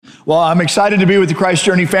Well, I'm excited to be with the Christ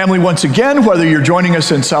Journey family once again, whether you're joining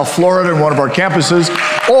us in South Florida in one of our campuses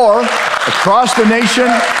or across the nation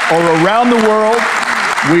or around the world.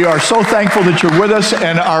 We are so thankful that you're with us,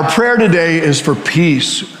 and our prayer today is for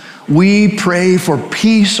peace. We pray for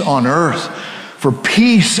peace on earth, for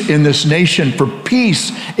peace in this nation, for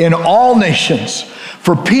peace in all nations,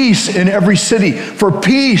 for peace in every city, for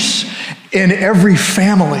peace in every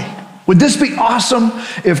family. Would this be awesome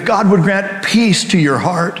if God would grant peace to your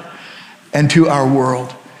heart and to our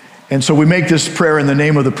world? And so we make this prayer in the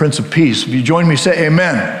name of the Prince of Peace. If you join me, say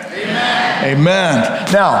amen. Amen.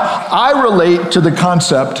 Amen. Now, I relate to the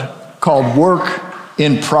concept called work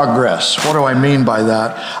in progress. What do I mean by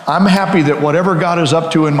that? I'm happy that whatever God is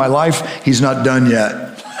up to in my life, he's not done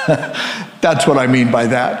yet. That's what I mean by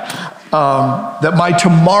that. That my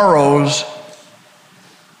tomorrows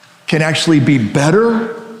can actually be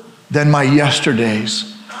better than my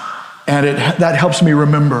yesterdays. And that helps me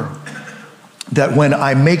remember that when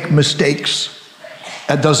I make mistakes,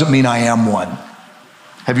 that doesn't mean I am one.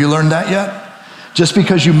 Have you learned that yet? Just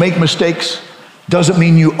because you make mistakes doesn't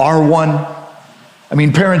mean you are one. I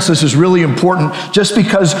mean, parents, this is really important. Just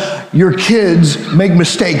because your kids make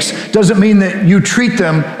mistakes doesn't mean that you treat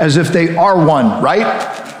them as if they are one,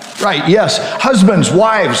 right? Right, yes. Husbands,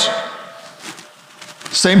 wives,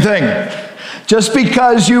 same thing. Just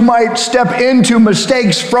because you might step into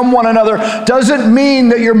mistakes from one another doesn't mean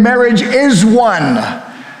that your marriage is one.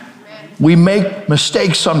 We make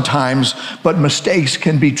mistakes sometimes, but mistakes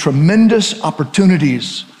can be tremendous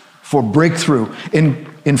opportunities for breakthrough.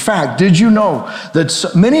 In fact, did you know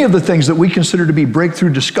that many of the things that we consider to be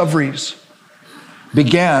breakthrough discoveries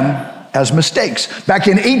began as mistakes? Back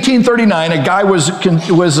in 1839, a guy was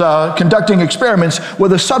conducting experiments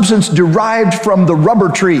with a substance derived from the rubber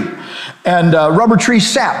tree and rubber tree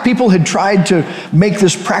sap. People had tried to make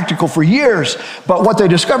this practical for years, but what they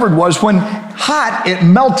discovered was when hot, it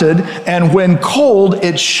melted, and when cold,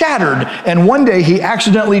 it shattered. And one day, he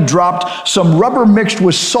accidentally dropped some rubber mixed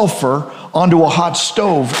with sulfur onto a hot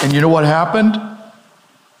stove. And you know what happened?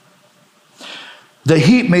 The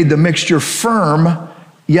heat made the mixture firm,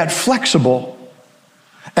 yet flexible.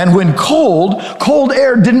 And when cold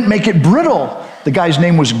air didn't make it brittle. The guy's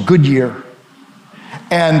name was Goodyear.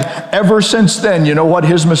 And ever since then, you know what?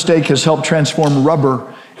 His mistake has helped transform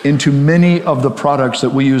rubber into many of the products that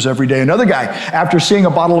we use every day. Another guy, after seeing a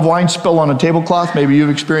bottle of wine spill on a tablecloth, maybe you've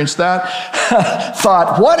experienced that,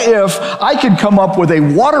 thought, what if I could come up with a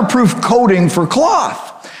waterproof coating for cloth?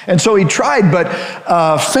 And so he tried, but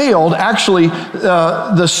failed. Actually,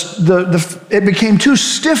 it became too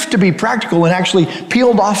stiff to be practical and actually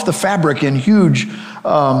peeled off the fabric in huge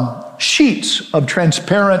sheets of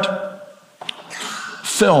transparent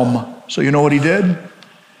film. So you know what he did?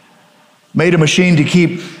 Made a machine to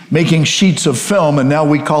keep making sheets of film, and now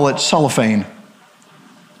we call it cellophane.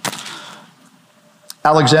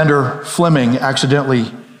 Alexander Fleming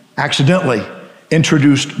accidentally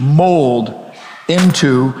introduced mold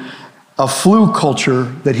into a flu culture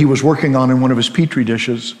that he was working on in one of his petri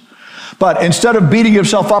dishes. But instead of beating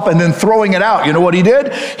himself up and then throwing it out, you know what he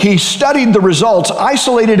did? He studied the results,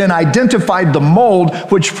 isolated and identified the mold,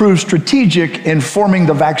 which proved strategic in forming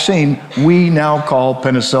the vaccine we now call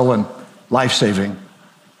penicillin. Life-saving.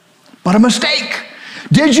 But a mistake.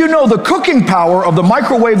 Did you know the cooking power of the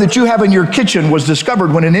microwave that you have in your kitchen was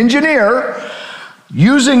discovered when an engineer,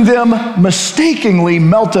 using them, mistakenly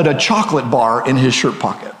melted a chocolate bar in his shirt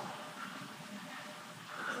pocket?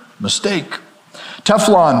 Mistake.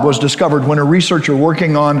 Teflon was discovered when a researcher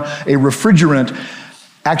working on a refrigerant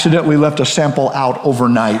accidentally left a sample out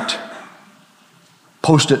overnight.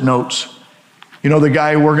 Post-it notes. You know, the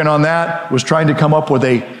guy working on that was trying to come up with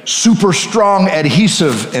a super strong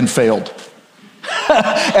adhesive and failed.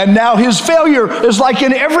 And now his failure is like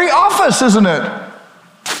in every office, isn't it?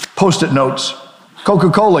 Post-it notes.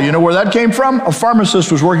 Coca-Cola, you know where that came from? A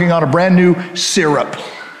pharmacist was working on a brand new syrup.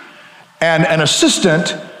 And an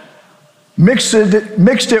assistant mixed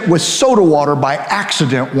it with soda water by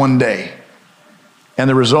accident one day. And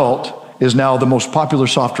the result is now the most popular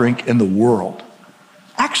soft drink in the world.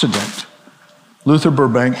 Accident. Luther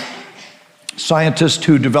Burbank,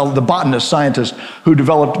 the botanist scientist who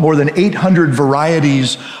developed more than 800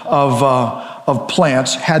 varieties of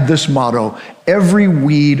plants, had this motto: every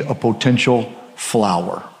weed a potential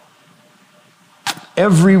flower.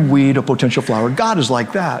 Every weed a potential flower. God is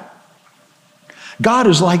like that. God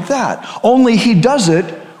is like that, only he does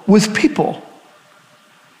it with people.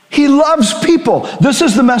 He loves people. This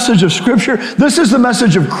is the message of Scripture. This is the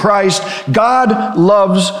message of Christ. God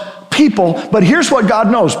loves people, but here's what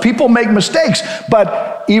God knows. People make mistakes,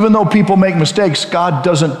 but even though people make mistakes, God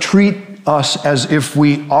doesn't treat us as if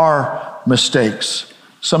we are mistakes.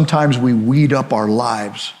 Sometimes we weed up our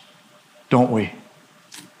lives, don't we?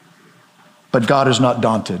 But God is not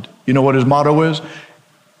daunted. You know what his motto is?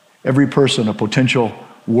 Every person a potential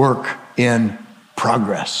work in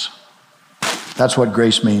progress. That's what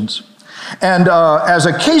grace means. And as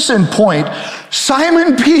a case in point,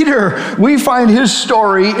 Simon Peter, we find his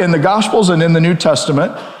story in the Gospels and in the New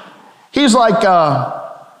Testament. He's like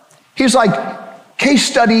case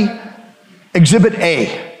study exhibit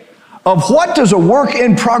A of what does a work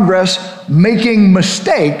in progress making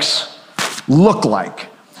mistakes look like.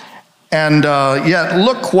 And yet,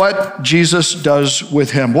 look what Jesus does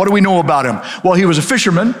with him. What do we know about him? Well, he was a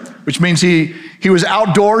fisherman, which means he was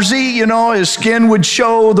outdoorsy, you know, his skin would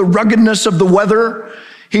show the ruggedness of the weather.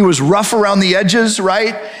 He was rough around the edges,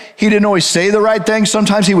 right? He didn't always say the right thing.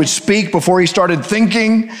 Sometimes he would speak before he started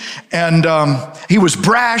thinking. And he was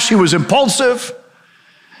brash, he was impulsive.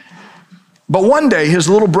 But one day, his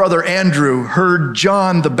little brother Andrew heard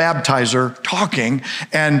John the Baptizer talking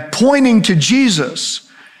and pointing to Jesus.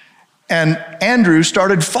 And Andrew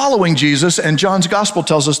started following Jesus, and John's gospel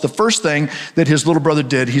tells us the first thing that his little brother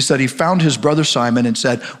did, he said he found his brother Simon and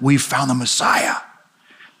said, "We found the Messiah."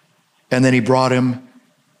 And then he brought him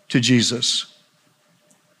to Jesus.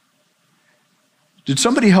 Did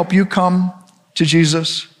somebody help you come to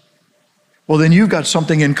Jesus? Well, then you've got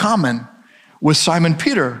something in common with Simon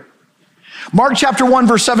Peter. Mark chapter 1,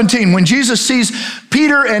 verse 17, when Jesus sees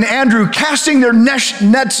Peter and Andrew casting their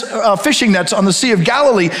fishing nets on the Sea of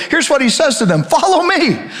Galilee, here's what he says to them: "Follow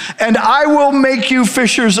me, and I will make you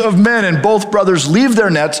fishers of men." And both brothers leave their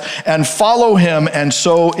nets and follow him, and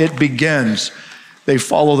so it begins. They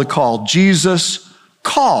follow the call. Jesus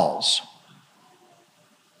calls.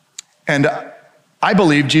 And I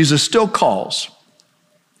believe Jesus still calls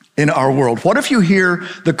in our world. What if you hear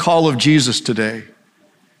the call of Jesus today?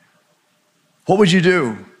 What would you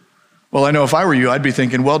do? Well, I know if I were you, I'd be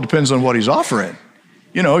thinking, well, it depends on what he's offering.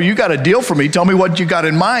 You know, you got a deal for me. Tell me what you got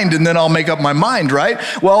in mind, and then I'll make up my mind, right?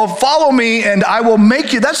 Well, follow me, and I will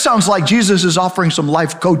make you. That sounds like Jesus is offering some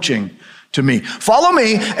life coaching to me. Follow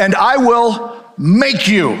me, and I will make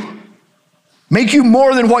you. Make you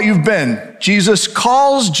more than what you've been. Jesus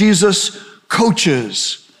calls, Jesus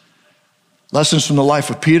coaches. Lessons from the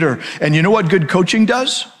life of Peter. And you know what good coaching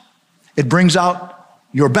does? It brings out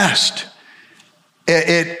your best.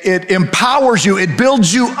 It empowers you, it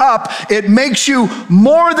builds you up, it makes you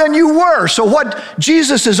more than you were. So what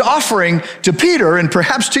Jesus is offering to Peter, and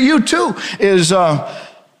perhaps to you too, is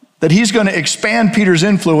that he's going to expand Peter's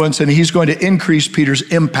influence and he's going to increase Peter's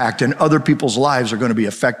impact, and other people's lives are going to be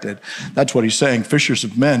affected. That's what he's saying, fishers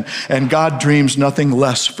of men. And God dreams nothing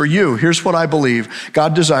less for you. Here's what I believe.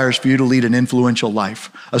 God desires for you to lead an influential life,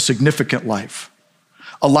 a significant life,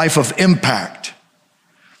 a life of impact.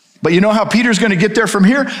 But you know how Peter's going to get there from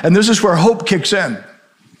here? And this is where hope kicks in.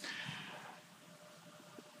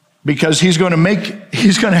 Because he's going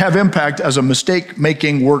to have impact as a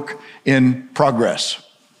mistake-making work in progress.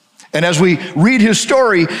 And as we read his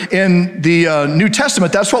story in the New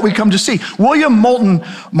Testament, that's what we come to see. William Moulton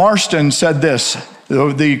Marston said this,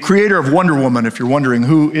 the creator of Wonder Woman, if you're wondering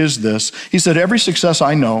who is this. He said, "Every success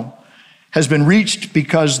I know has been reached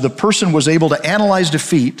because the person was able to analyze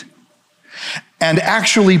defeat and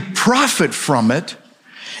actually profit from it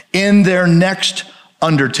in their next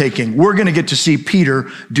undertaking." We're going to get to see Peter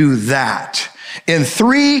do that in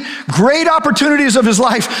 3 great opportunities of his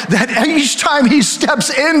life, that each time he steps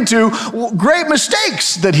into great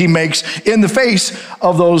mistakes that he makes in the face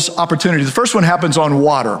of those opportunities. The first one happens on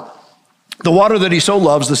water. The water that he so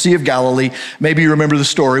loves, the Sea of Galilee. Maybe you remember the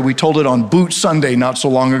story. We told it on Boot Sunday not so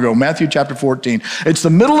long ago, Matthew chapter 14. It's the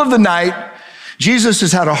middle of the night. Jesus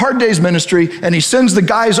has had a hard day's ministry, and he sends the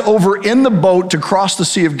guys over in the boat to cross the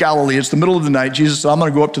Sea of Galilee. It's the middle of the night. Jesus said, "I'm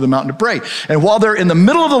going to go up to the mountain to pray." And while they're in the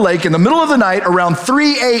middle of the lake, in the middle of the night, around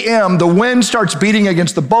 3 a.m., the wind starts beating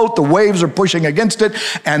against the boat. The waves are pushing against it,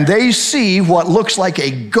 and they see what looks like a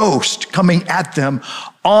ghost coming at them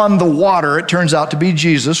on the water. It turns out to be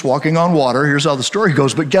Jesus walking on water. Here's how the story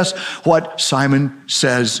goes. But guess what Simon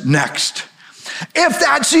says next? "If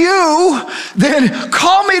that's you, then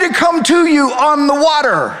call me to come to you on the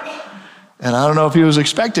water." And I don't know if he was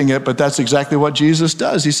expecting it, but that's exactly what Jesus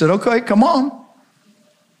does. He said, "Okay, come on."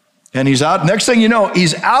 And he's out. Next thing you know,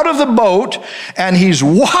 he's out of the boat and he's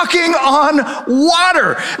walking on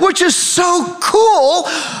water, which is so cool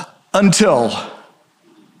until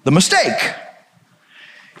the mistake.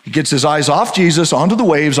 He gets his eyes off Jesus, onto the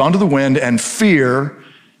waves, onto the wind, and fear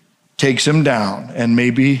takes him down. And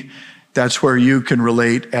maybe that's where you can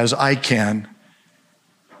relate as I can.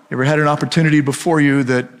 You ever had an opportunity before you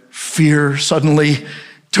that fear suddenly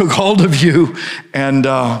took hold of you and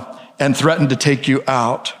threatened to take you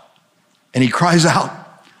out. And he cries out,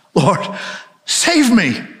 Lord, save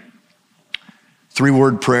me.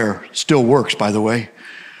 3-word prayer still works, by the way.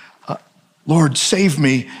 Lord, save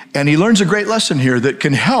me. And he learns a great lesson here that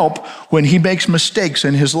can help when he makes mistakes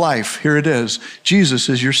in his life. Here it is. Jesus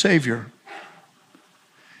is your Savior.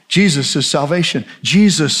 Jesus is salvation.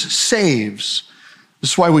 Jesus saves.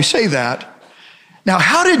 This is why we say that. Now,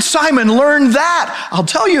 how did Simon learn that? I'll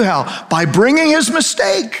tell you how. By bringing his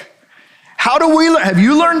mistake. How do we learn? Have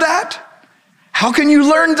you learned that? How can you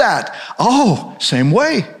learn that? Oh, same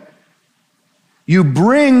way. You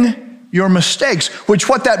bring your mistakes, which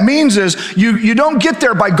what that means is you don't get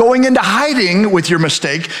there by going into hiding with your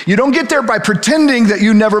mistake. You don't get there by pretending that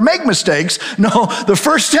you never make mistakes. No, the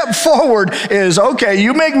first step forward is, okay,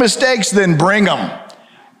 you make mistakes, then bring them.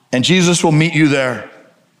 And Jesus will meet you there.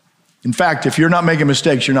 In fact, if you're not making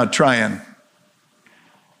mistakes, you're not trying.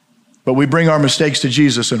 But we bring our mistakes to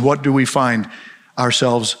Jesus, and what do we find?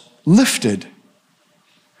 Ourselves lifted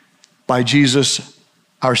by Jesus,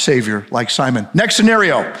 our Savior, like Simon. Next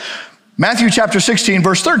scenario. Matthew chapter 16,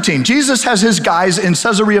 verse 13. Jesus has his guys in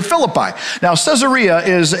Caesarea Philippi. Now, Caesarea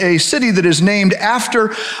is a city that is named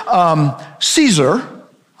after Caesar,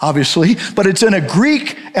 obviously, but it's in a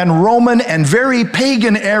Greek and Roman and very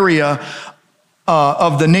pagan area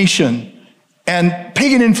of the nation. And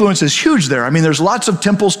pagan influence is huge there. I mean, there's lots of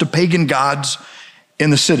temples to pagan gods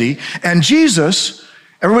in the city. And Jesus,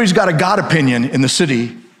 everybody's got a God opinion in the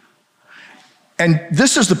city. And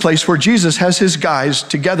this is the place where Jesus has his guys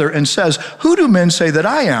together and says, who do men say that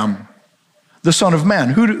I am? The Son of Man.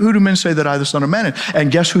 Who do men say that I, the Son of Man, am?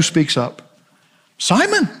 And guess who speaks up?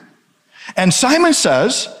 Simon. And Simon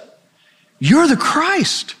says, you're the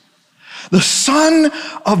Christ, the Son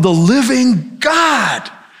of the living God.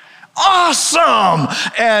 Awesome.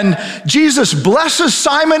 And Jesus blesses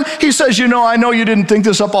Simon. He says, I know you didn't think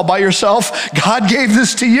this up all by yourself. God gave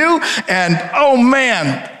this to you. And oh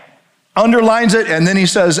man, underlines it, and then he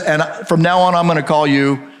says, and from now on, I'm going to call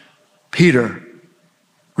you Peter.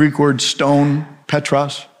 Greek word stone,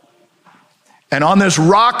 Petros. And on this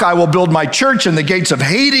rock, I will build my church, and the gates of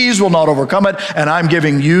Hades will not overcome it, and I'm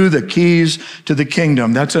giving you the keys to the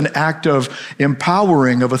kingdom. That's an act of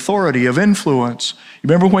empowering, of authority, of influence. You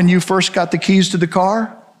remember when you first got the keys to the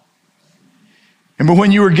car? Remember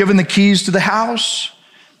when you were given the keys to the house?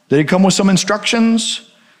 Did it come with some instructions?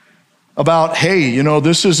 About, hey,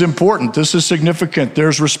 this is important, this is significant,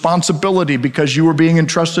 there's responsibility because you were being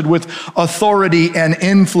entrusted with authority and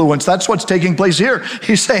influence. That's what's taking place here.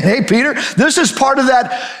 He's saying, hey, Peter, this is part of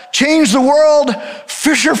that change the world,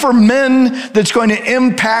 fisher for men that's going to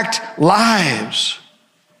impact lives.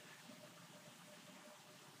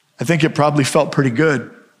 I think it probably felt pretty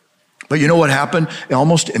good. But you know what happened?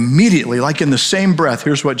 Almost immediately, like in the same breath,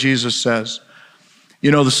 here's what Jesus says.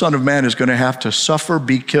 The Son of Man is going to have to suffer,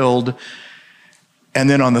 be killed, and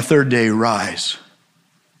then on the third day rise.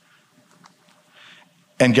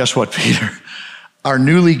 And guess what, Peter? Our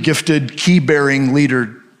newly gifted key-bearing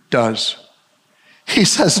leader does. He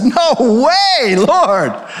says, no way,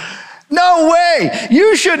 Lord. No way.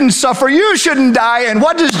 You shouldn't suffer. You shouldn't die. And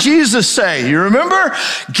what does Jesus say? You remember?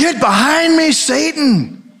 Get behind me,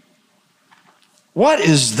 Satan. What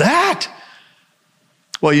is that?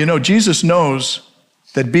 Well, Jesus knows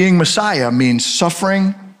that being Messiah means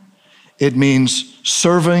suffering, it means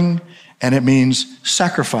serving, and it means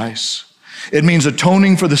sacrifice. It means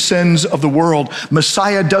atoning for the sins of the world.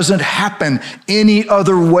 Messiah doesn't happen any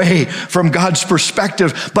other way from God's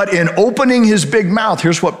perspective. But in opening his big mouth,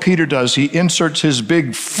 here's what Peter does. He inserts his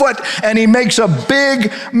big foot and he makes a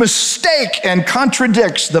big mistake and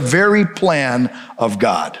contradicts the very plan of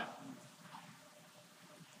God.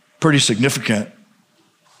 Pretty significant.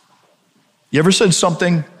 You ever said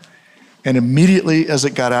something and immediately as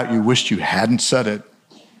it got out, you wished you hadn't said it?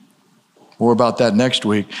 More about that next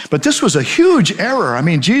week. But this was a huge error. I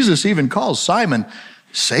mean, Jesus even calls Simon,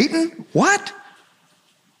 Satan? What?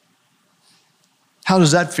 How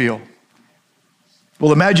does that feel?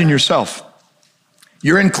 Well, imagine yourself.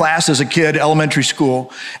 You're in class as a kid, elementary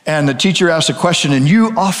school, and the teacher asks a question and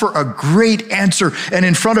you offer a great answer. And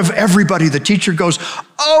in front of everybody, the teacher goes,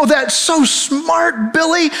 oh, that's so smart,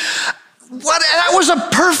 Billy. That was a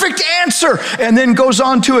perfect answer. And then goes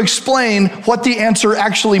on to explain what the answer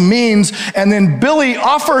actually means. And then Billy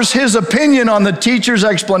offers his opinion on the teacher's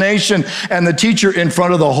explanation. And the teacher in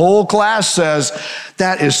front of the whole class says,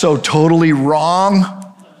 that is so totally wrong.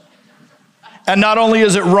 And not only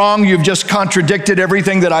is it wrong, you've just contradicted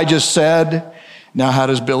everything that I just said. Now, how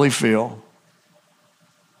does Billy feel?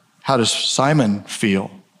 How does Simon feel?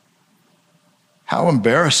 How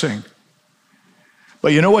embarrassing.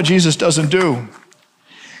 But you know what Jesus doesn't do?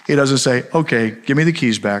 He doesn't say, okay, give me the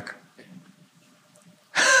keys back.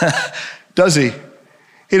 Does he?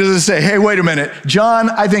 He doesn't say, hey, wait a minute. John,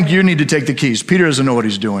 I think you need to take the keys. Peter doesn't know what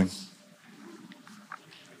he's doing.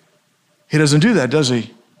 He doesn't do that, does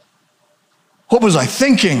he? What was I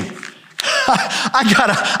thinking?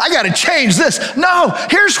 I gotta change this. No,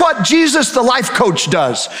 here's what Jesus, the life coach,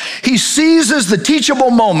 does. He seizes the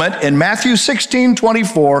teachable moment in Matthew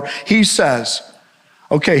 16:24. He says,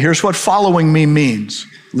 okay, here's what following me means.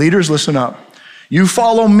 Leaders, listen up. You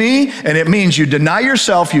follow me, and it means you deny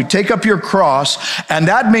yourself, you take up your cross, and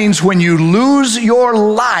that means when you lose your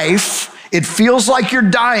life, it feels like you're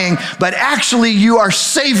dying, but actually you are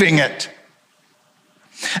saving it.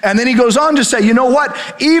 And then he goes on to say, you know what?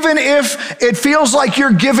 Even if it feels like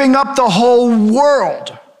you're giving up the whole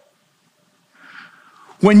world,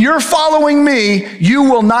 when you're following me, you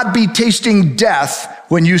will not be tasting death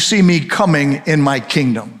when you see me coming in my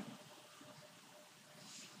kingdom.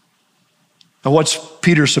 Now, what's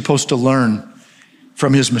Peter supposed to learn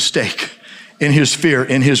from his mistake, in his fear,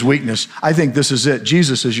 in his weakness? I think this is it.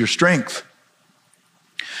 Jesus is your strength.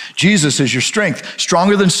 Jesus is your strength.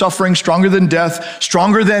 Stronger than suffering, stronger than death,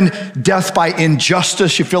 stronger than death by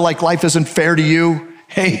injustice. You feel like life isn't fair to you.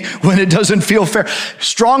 Hey, when it doesn't feel fair.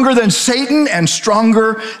 Stronger than Satan and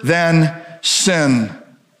stronger than sin.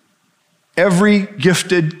 Every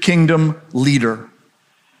gifted kingdom leader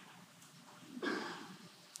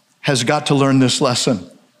has got to learn this lesson,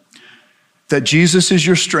 that Jesus is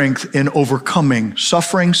your strength in overcoming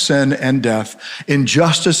suffering, sin, and death.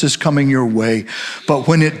 Injustice is coming your way, but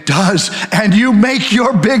when it does, and you make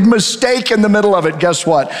your big mistake in the middle of it, guess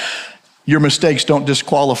what? Your mistakes don't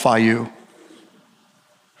disqualify you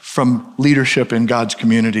from leadership in God's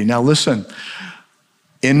community. Now listen,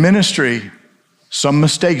 in ministry, some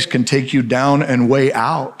mistakes can take you down and way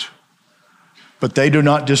out, but they do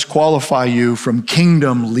not disqualify you from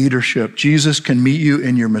kingdom leadership. Jesus can meet you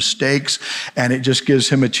in your mistakes, and it just gives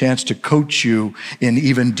him a chance to coach you in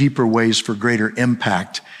even deeper ways for greater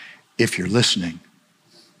impact if you're listening.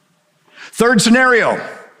 Third scenario,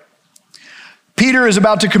 Peter is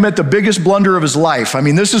about to commit the biggest blunder of his life. I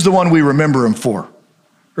mean, this is the one we remember him for.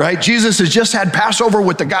 Right? Jesus has just had Passover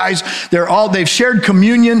with the guys. They've shared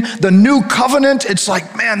communion, the new covenant. It's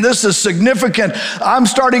like, man, this is significant. I'm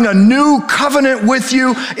starting a new covenant with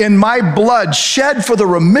you in my blood shed for the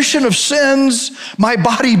remission of sins, my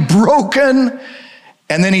body broken.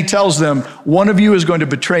 And then he tells them, one of you is going to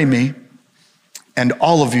betray me and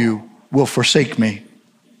all of you will forsake me.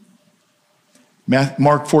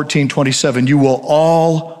 Mark 14:27, you will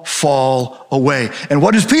all fall away. And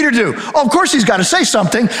what does Peter do? Oh, of course he's got to say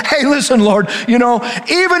something. Hey, listen, Lord,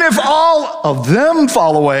 even if all of them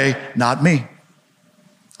fall away, not me.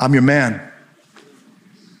 I'm your man.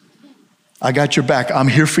 I got your back. I'm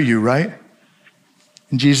here for you, right?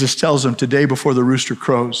 And Jesus tells him, today before the rooster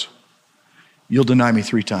crows, you'll deny me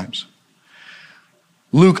 3 times.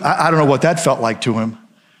 Luke, I don't know what that felt like to him.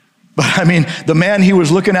 But I mean, the man he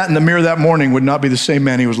was looking at in the mirror that morning would not be the same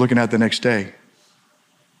man he was looking at the next day.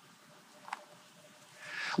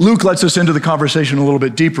 Luke lets us into the conversation a little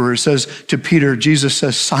bit deeper. It says to Peter, Jesus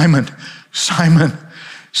says, Simon, Simon,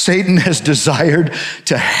 Satan has desired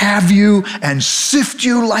to have you and sift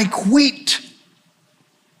you like wheat.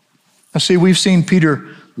 Now see, we've seen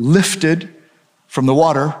Peter lifted from the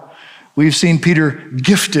water. We've seen Peter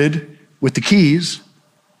gifted with the keys.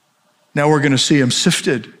 Now we're going to see him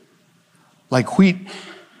sifted like wheat.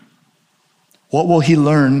 What will he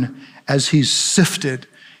learn as he's sifted?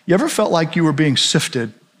 You ever felt like you were being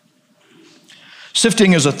sifted?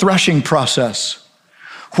 Sifting is a threshing process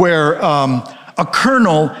where a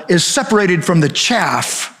kernel is separated from the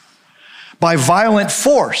chaff by violent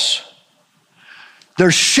force.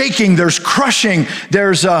 There's shaking, there's crushing,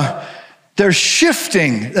 there's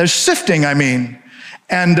shifting, there's sifting,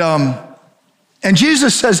 And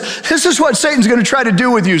Jesus says, this is what Satan's going to try to do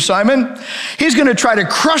with you, Simon. He's going to try to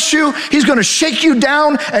crush you. He's going to shake you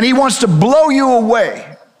down, and he wants to blow you away.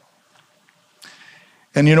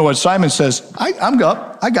 And you know what Simon says? I'm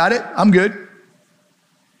up. I got it. I'm good.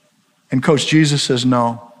 And Coach Jesus says,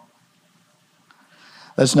 no,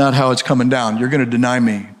 that's not how it's coming down. You're going to deny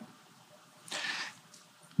me.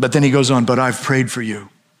 But then he goes on, but I've prayed for you.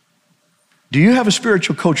 Do you have a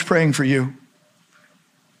spiritual coach praying for you?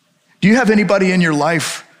 Do you have anybody in your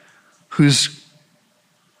life who's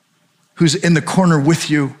in the corner with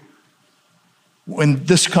you when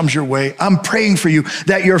this comes your way? I'm praying for you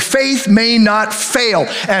that your faith may not fail.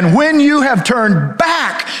 And when you have turned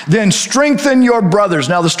back, then strengthen your brothers.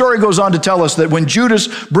 Now the story goes on to tell us that when Judas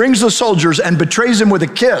brings the soldiers and betrays him with a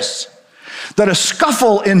kiss, that a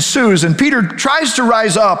scuffle ensues, and Peter tries to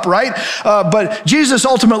rise up, right? But Jesus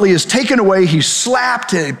ultimately is taken away. He's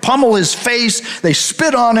slapped, they pummel his face, they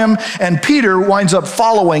spit on him, and Peter winds up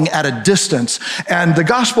following at a distance. And the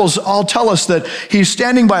Gospels all tell us that he's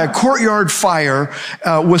standing by a courtyard fire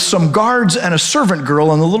with some guards and a servant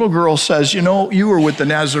girl, and the little girl says, you know, you were with the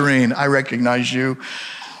Nazarene. I recognize you.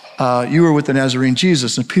 You were with the Nazarene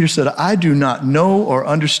Jesus. And Peter said, I do not know or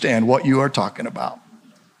understand what you are talking about.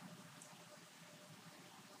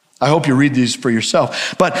 I hope you read these for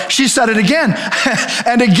yourself. But she said it again.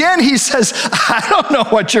 And again, he says, I don't know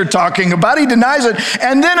what you're talking about. He denies it.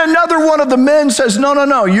 And then another one of the men says,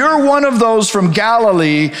 no, you're one of those from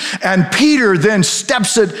Galilee. And Peter then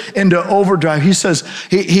steps it into overdrive. He says,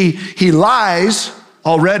 he lies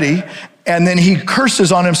already. And then he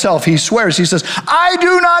curses on himself. He swears. He says, I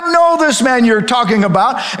do not know this man you're talking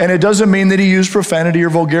about. And it doesn't mean that he used profanity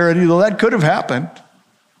or vulgarity, though that could have happened.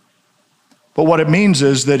 But what it means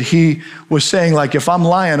is that he was saying, like, if I'm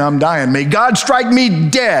lying, I'm dying. May God strike me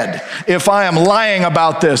dead if I am lying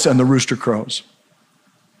about this. And the rooster crows.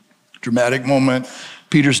 Dramatic moment.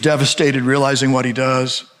 Peter's devastated, realizing what he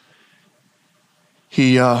does.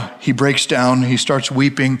 He breaks down. He starts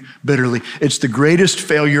weeping bitterly. It's the greatest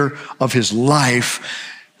failure of his life.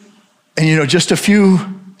 And you know, just a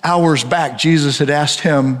few hours back, Jesus had asked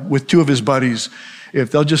him with two of his buddies if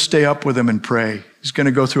they'll just stay up with him and pray. He's going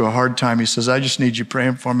to go through a hard time. He says, I just need you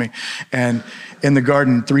praying for me. And in the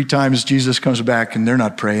garden, 3 times Jesus comes back and they're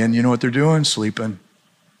not praying. You know what they're doing? Sleeping.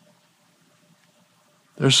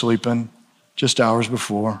 They're sleeping just hours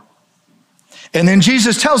before. And then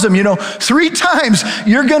Jesus tells them, 3 times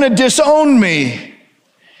you're going to disown me.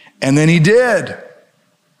 And then he did.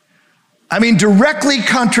 I mean, directly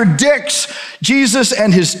contradicts Jesus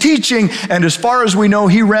and his teaching. And as far as we know,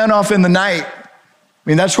 he ran off in the night. I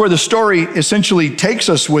mean, that's where the story essentially takes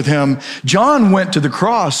us with him. John went to the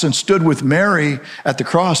cross and stood with Mary at the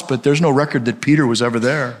cross, but there's no record that Peter was ever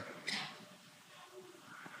there.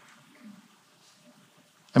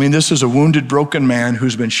 I mean, this is a wounded, broken man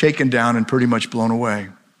who's been shaken down and pretty much blown away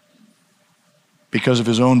because of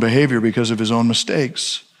his own behavior, because of his own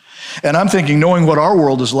mistakes. And I'm thinking, knowing what our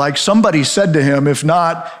world is like, somebody said to him, if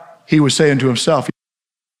not, he was saying to himself,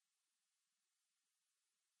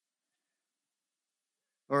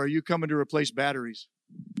 or are you coming to replace batteries?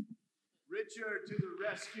 Richard to the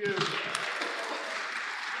rescue.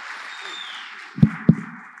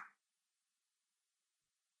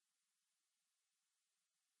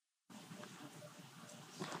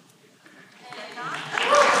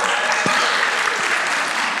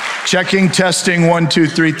 Checking, testing, 1, 2,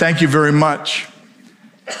 3. Thank you very much.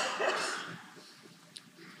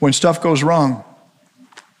 When stuff goes wrong,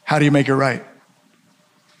 how do you make it right?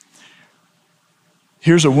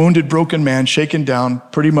 Here's a wounded, broken man, shaken down,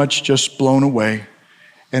 pretty much just blown away,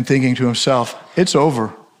 and thinking to himself, it's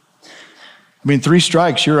over. I mean, 3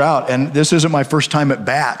 strikes, you're out. And this isn't my first time at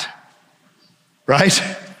bat, right?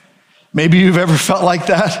 Maybe you've ever felt like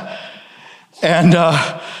that. And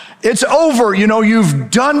it's over. You've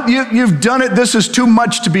done it. This is too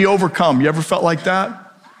much to be overcome. You ever felt like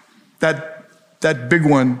that? That big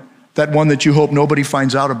one, that one that you hope nobody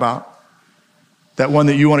finds out about, that one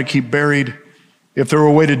that you want to keep buried. If there were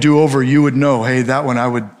a way to do over, you would know, hey, that one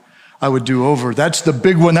I would do over. That's the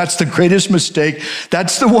big one. That's the greatest mistake.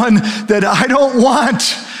 That's the one that I don't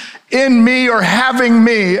want in me or having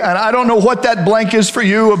me. And I don't know what that blank is for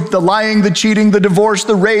you, of the lying, the cheating, the divorce,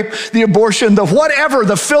 the rape, the abortion, the whatever,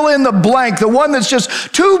 the fill in the blank, the one that's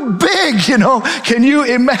just too big, Can you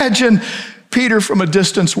imagine Peter from a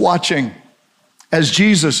distance watching as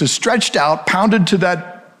Jesus is stretched out, pounded to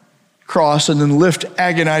that cross, and then lift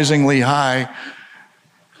agonizingly high?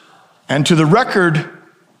 And to the record,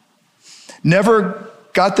 never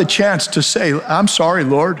got the chance to say, I'm sorry,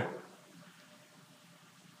 Lord.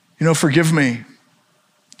 Forgive me.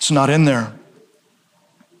 It's not in there.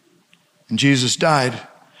 And Jesus died. As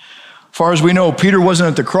far as we know, Peter wasn't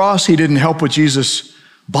at the cross. He didn't help with Jesus'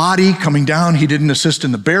 body coming down. He didn't assist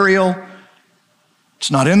in the burial.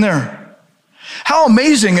 It's not in there. How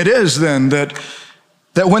amazing it is then that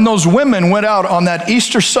when those women went out on that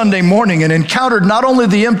Easter Sunday morning and encountered not only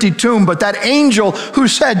the empty tomb, but that angel who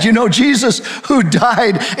said, Jesus who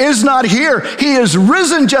died is not here. He is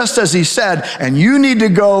risen just as he said, and you need to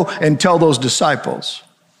go and tell those disciples.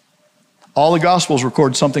 All the Gospels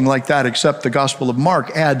record something like that, except the Gospel of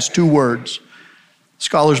Mark adds 2 words.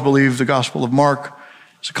 Scholars believe the Gospel of Mark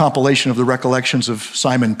is a compilation of the recollections of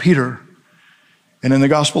Simon Peter. And in the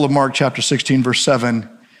Gospel of Mark, chapter 16, verse 7,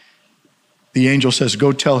 the angel says,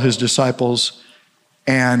 go tell his disciples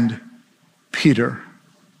and Peter.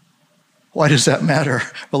 Why does that matter?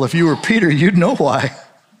 Well, if you were Peter, you'd know why.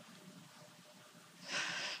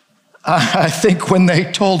 I think when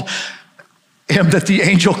they told him that the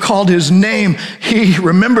angel called his name, he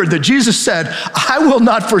remembered that Jesus said, I will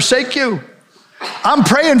not forsake you. I'm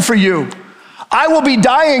praying for you. I will be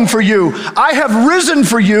dying for you. I have risen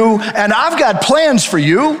for you, and I've got plans for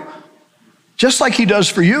you, just like he does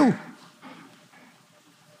for you.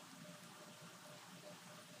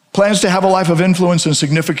 Plans to have a life of influence and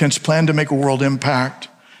significance, plan to make a world impact.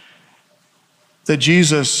 That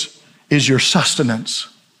Jesus is your sustenance.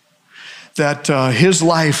 That his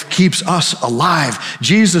life keeps us alive.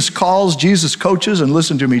 Jesus calls, Jesus coaches, and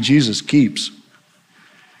listen to me, Jesus keeps.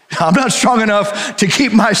 I'm not strong enough to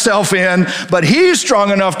keep myself in, but he's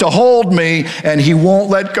strong enough to hold me, and he won't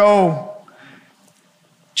let go.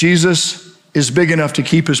 Jesus is big enough to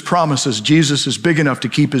keep his promises. Jesus is big enough to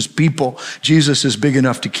keep his people. Jesus is big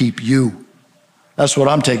enough to keep you. That's what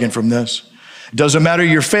I'm taking from this. It doesn't matter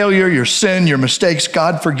your failure, your sin, your mistakes,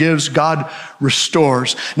 God forgives, God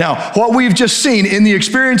restores. Now, what we've just seen in the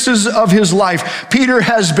experiences of his life, Peter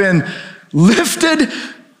has been lifted,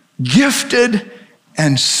 gifted,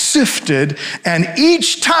 and sifted, and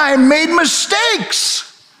each time made mistakes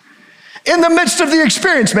in the midst of the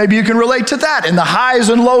experience. Maybe you can relate to that in the highs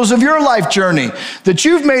and lows of your life journey, that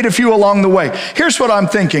you've made a few along the way. Here's what I'm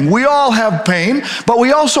thinking. We all have pain, but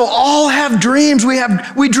we also all have dreams.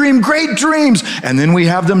 We dream great dreams, and then we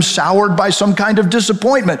have them soured by some kind of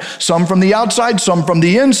disappointment, some from the outside, some from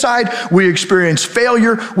the inside. We experience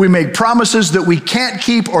failure. We make promises that we can't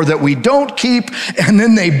keep or that we don't keep, and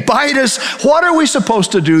then they bite us. What are we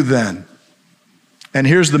supposed to do then? And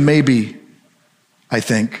here's the maybe, I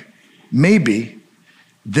think. Maybe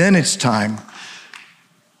then it's time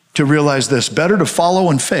to realize this: better to follow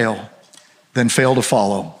and fail than fail to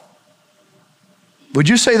follow. Would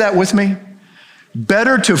you say that with me?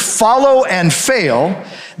 Better to follow and fail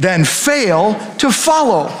than fail to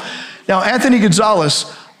follow. Now, Anthony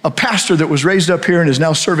Gonzalez, a pastor that was raised up here and is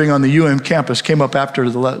now serving on the campus, came up after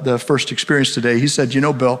the first experience today. He said, you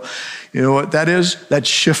know, Bill, you know what that is? That's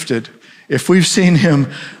shifted. If we've seen him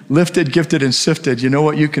lifted, gifted, and sifted, you know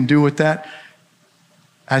what you can do with that?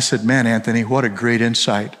 I said, man, Anthony, what a great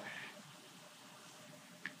insight.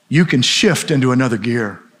 You can shift into another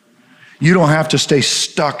gear. You don't have to stay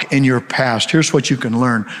stuck in your past. Here's what you can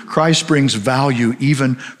learn. Christ brings value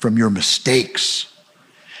even from your mistakes.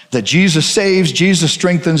 That Jesus saves, Jesus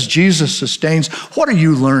strengthens, Jesus sustains. What are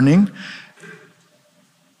you learning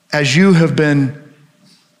as you have been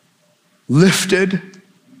lifted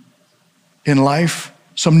in life?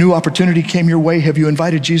 Some new opportunity came your way. Have you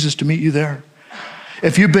invited Jesus to meet you there?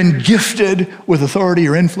 If you've been gifted with authority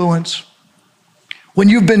or influence, when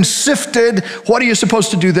you've been sifted, what are you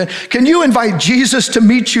supposed to do then? Can you invite Jesus to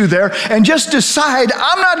meet you there and just decide,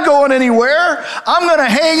 I'm not going anywhere. I'm going to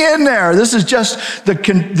hang in there. This is just the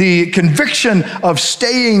conviction of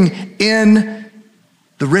staying in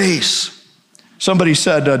the race. Somebody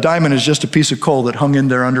said a diamond is just a piece of coal that hung in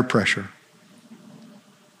there under pressure.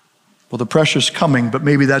 Well, the pressure's coming, but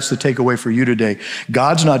maybe that's the takeaway for you today.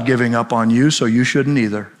 God's not giving up on you, so you shouldn't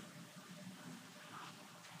either.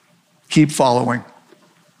 Keep following.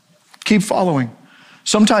 Keep following.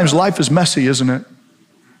 Sometimes life is messy, isn't it?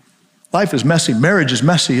 Life is messy. Marriage is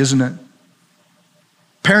messy, isn't it?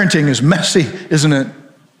 Parenting is messy, isn't it?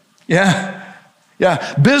 Yeah.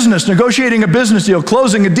 Business, negotiating a business deal,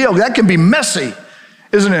 closing a deal, that can be messy,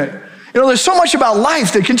 isn't it? You know, there's so much about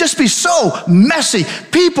life that can just be so messy.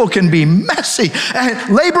 People can be messy.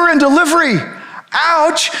 And labor and delivery,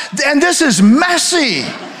 ouch, and this is messy.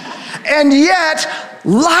 And yet,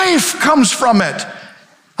 life comes from it.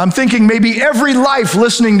 I'm thinking maybe every life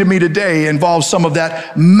listening to me today involves some of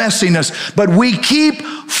that messiness, but we keep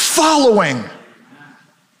following.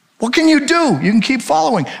 What can you do? You can keep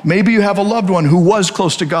following. Maybe you have a loved one who was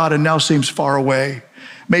close to God and now seems far away.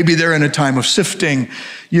 Maybe they're in a time of sifting.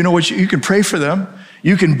 You know what? You can pray for them.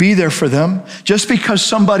 You can be there for them. Just because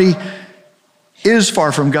somebody is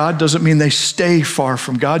far from God doesn't mean they stay far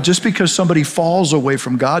from God. Just because somebody falls away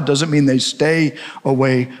from God doesn't mean they stay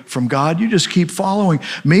away from God. You just keep following.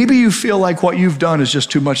 Maybe you feel like what you've done is just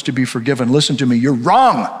too much to be forgiven. Listen to me. You're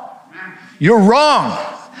wrong. You're wrong.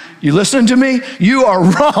 You listen to me? You are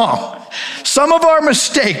wrong. Some of our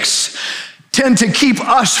mistakes tend to keep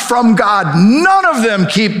us from God. None of them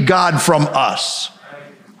keep God from us.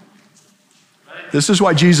 This is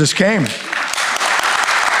why Jesus came.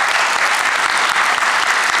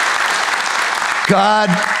 God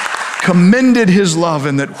commended his love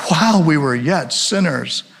in that while we were yet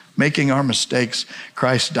sinners, making our mistakes,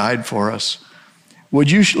 Christ died for us.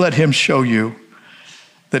 Would you let him show you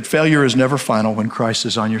that failure is never final when Christ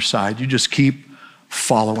is on your side. You just keep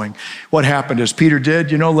following. What happened is Peter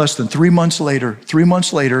did, less than 3 months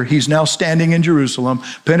later, he's now standing in Jerusalem,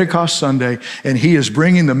 Pentecost Sunday, and he is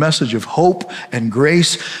bringing the message of hope and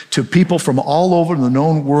grace to people from all over the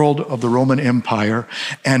known world of the Roman Empire.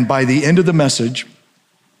 And by the end of the message,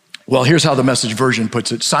 well, here's how the Message version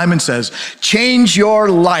puts it. Simon says, change your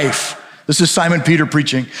life. This is Simon Peter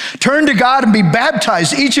preaching. Turn to God and be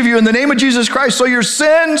baptized, each of you, in the name of Jesus Christ, so your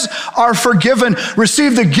sins are forgiven.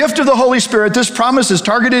 Receive the gift of the Holy Spirit. This promise is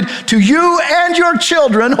targeted to you and your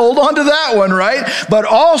children. Hold on to that one, right? But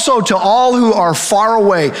also to all who are far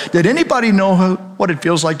away. Did anybody know what it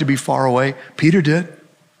feels like to be far away? Peter did.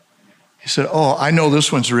 He said, oh, I know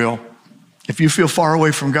this one's real. If you feel far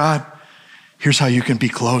away from God, here's how you can be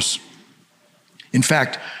close. In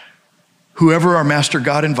fact, whoever our master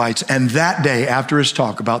God invites, and that day after his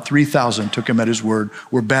talk, about 3,000 took him at his word,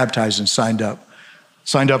 were baptized and signed up.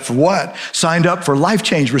 Signed up for what? Signed up for life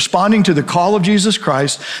change, responding to the call of Jesus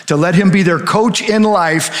Christ to let him be their coach in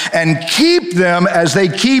life and keep them as they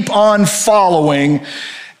keep on following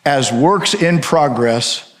as works in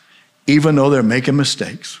progress, even though they're making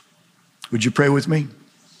mistakes. Would you pray with me?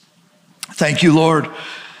 Thank you, Lord,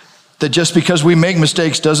 that just because we make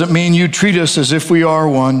mistakes doesn't mean you treat us as if we are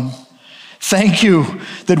one. Thank you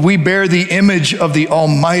that we bear the image of the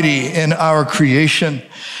Almighty in our creation,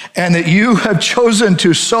 and that you have chosen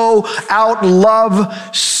to so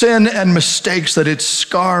outlove sin and mistakes that its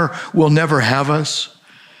scar will never have us,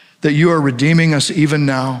 that you are redeeming us even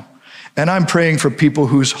now. And I'm praying for people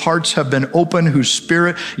whose hearts have been open,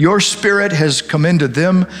 your spirit has come into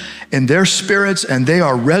them in their spirits, and they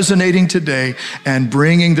are resonating today and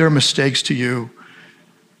bringing their mistakes to you.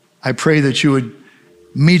 I pray that you would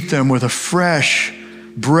meet them with a fresh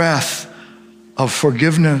breath of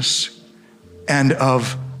forgiveness and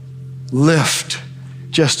of lift,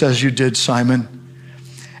 just as you did Simon.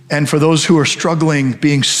 And for those who are struggling,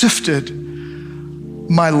 being sifted,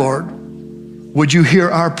 my Lord, would you hear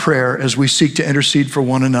our prayer as we seek to intercede for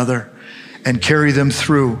one another and carry them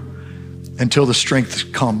through until the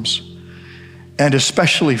strength comes. And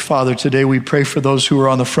especially, Father, today we pray for those who are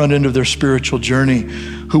on the front end of their spiritual journey,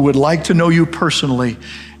 who would like to know you personally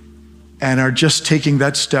and are just taking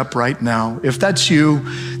that step right now. If that's you,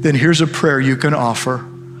 then here's a prayer you can offer.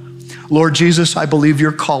 Lord Jesus, I believe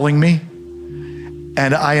you're calling me,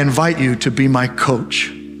 and I invite you to be my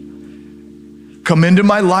coach. Come into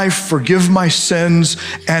my life, forgive my sins,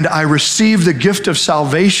 and I receive the gift of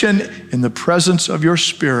salvation in the presence of your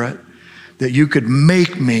Spirit, that you could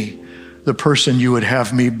make me the person you would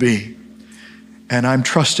have me be. And I'm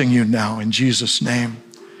trusting you now in Jesus' name.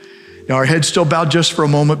 Now, our heads still bowed just for a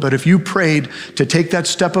moment, but if you prayed to take that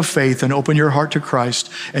step of faith and open your heart to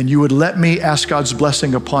Christ, and you would let me ask God's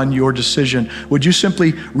blessing upon your decision, would you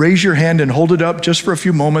simply raise your hand and hold it up just for a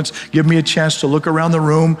few moments? Give me a chance to look around the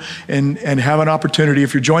room and have an opportunity.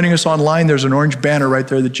 If you're joining us online, there's an orange banner right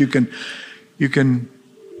there that you can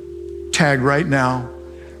tag right now,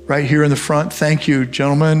 right here in the front. Thank you,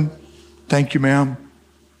 gentlemen. Thank you, ma'am.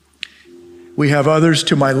 We have others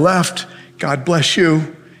to my left. God bless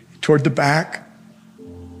you. Toward the back.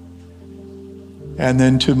 And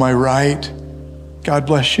then to my right. God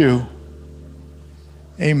bless you.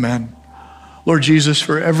 Amen. Lord Jesus,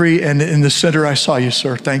 and in the center I saw you,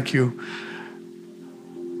 sir. Thank you.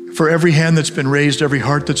 For every hand that's been raised, every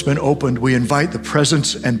heart that's been opened, we invite the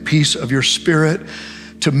presence and peace of your Spirit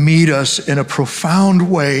to meet us in a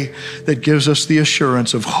profound way that gives us the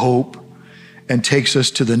assurance of hope and takes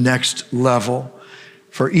us to the next level.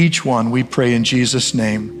 For each one, we pray in Jesus'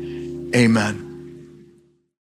 name, amen.